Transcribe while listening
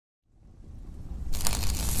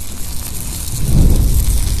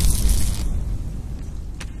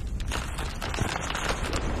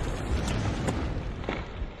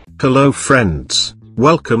Hello friends,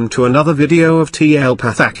 welcome to another video of T L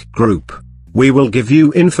Pathak Group. We will give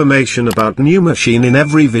you information about new machine in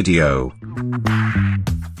every video.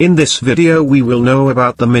 In this video we will know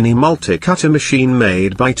about the mini multi-cutter machine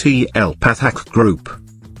made by T L Pathak Group.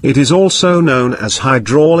 It is also known as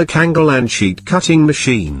hydraulic angle and sheet cutting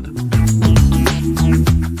machine.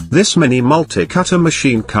 This mini multi-cutter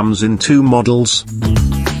machine comes in two models: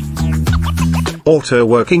 auto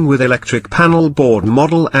working with electric panel board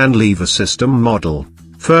model and lever system model.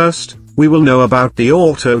 First, we will know about the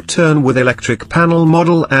auto turn with electric panel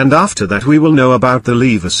model, and after that we will know about the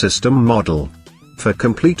lever system model. For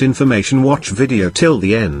complete information, watch video till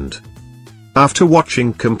the end. After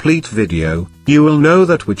watching complete video, you will know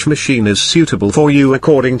that which machine is suitable for you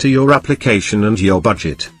according to your application and your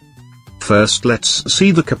budget. First, let's see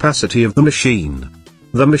the capacity of the machine.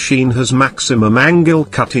 The machine has maximum angle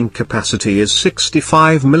cutting capacity is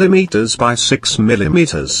 65 mm by 6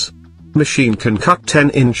 mm. Machine can cut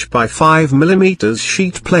 10" by 5 mm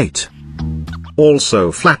sheet plate.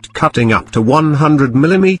 Also flat cutting up to 100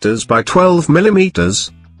 mm by 12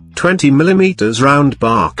 mm, 20 mm round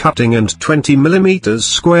bar cutting and 20 mm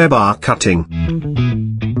square bar cutting.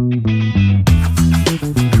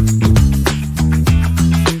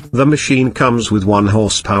 The machine comes with 1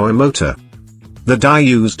 horsepower motor. The die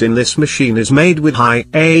used in this machine is made with high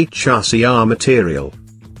HRCR material.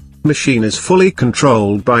 Machine is fully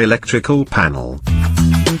controlled by electrical panel.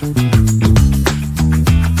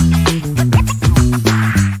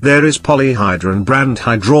 There is polyhydron brand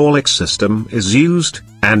hydraulic system is used,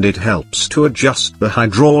 and it helps to adjust the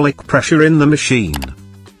hydraulic pressure in the machine.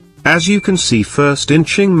 As you can see, first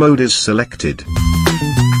inching mode is selected.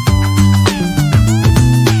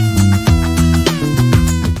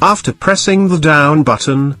 After pressing the down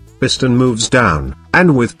button, piston moves down,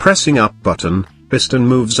 and with pressing up button, piston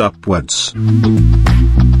moves upwards.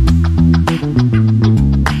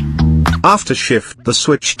 After shift the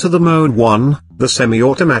switch to the mode 1, the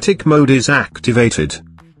semi-automatic mode is activated.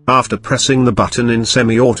 After pressing the button in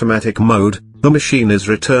semi-automatic mode, the machine is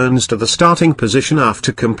returns to the starting position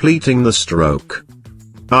after completing the stroke.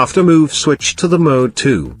 After move switch to the mode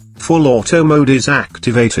 2, full auto mode is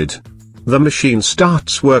activated. The machine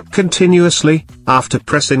starts work continuously, after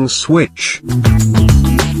pressing switch.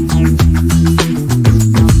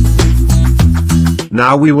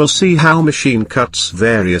 Now we will see how machine cuts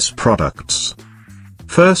various products.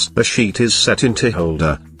 First the sheet is set into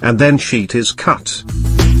holder, and then sheet is cut.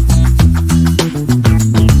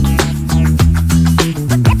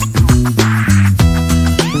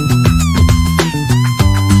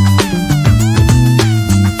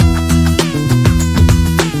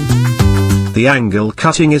 The angle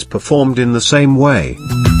cutting is performed in the same way.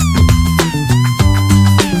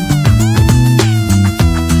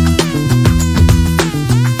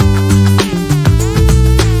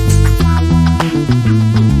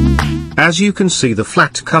 As you can see, the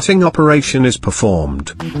flat cutting operation is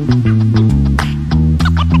performed.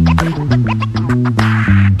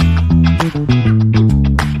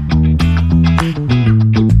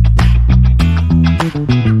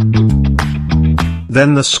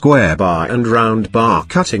 Then the square bar and round bar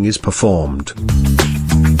cutting is performed.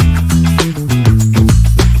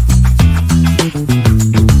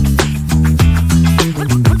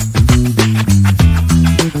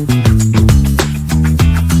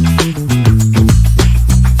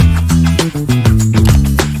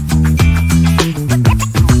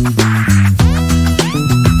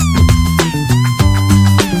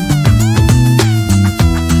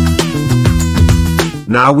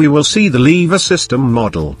 Now we will see the lever system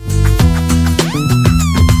model.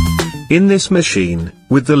 In this machine,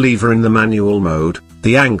 with the lever in the manual mode,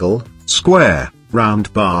 the angle, square,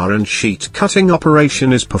 round bar and sheet cutting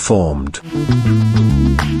operation is performed.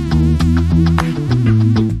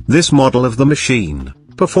 This model of the machine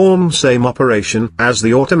performs same operation as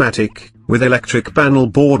the automatic, with electric panel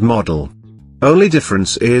board model. Only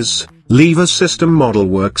difference is, lever system model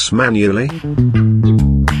works manually.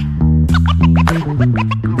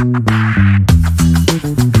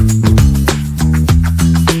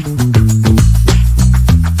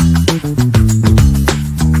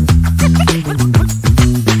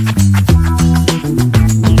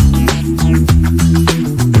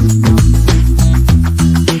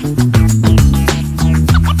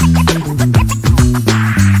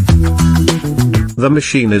 The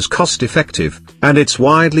machine is cost effective, and it's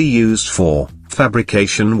widely used for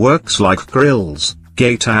fabrication works like grills,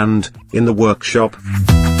 gate and, in the workshop.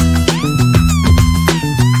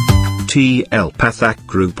 T L Pathak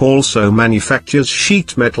Group also manufactures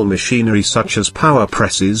sheet metal machinery such as power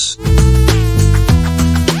presses,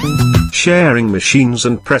 sharing machines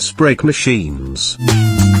and press brake machines.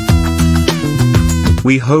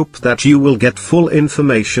 We hope that you will get full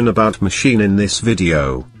information about machine in this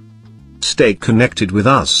video. Stay connected with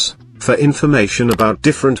us for information about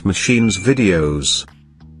different machines videos.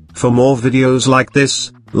 For more videos like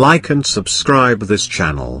this, like and subscribe this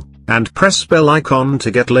channel, and press bell icon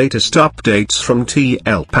to get latest updates from T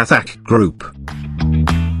L Pathak Group.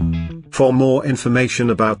 For more information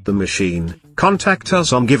about the machine, contact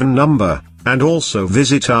us on given number, and also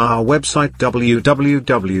visit our website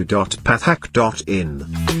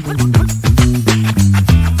www.pathak.in.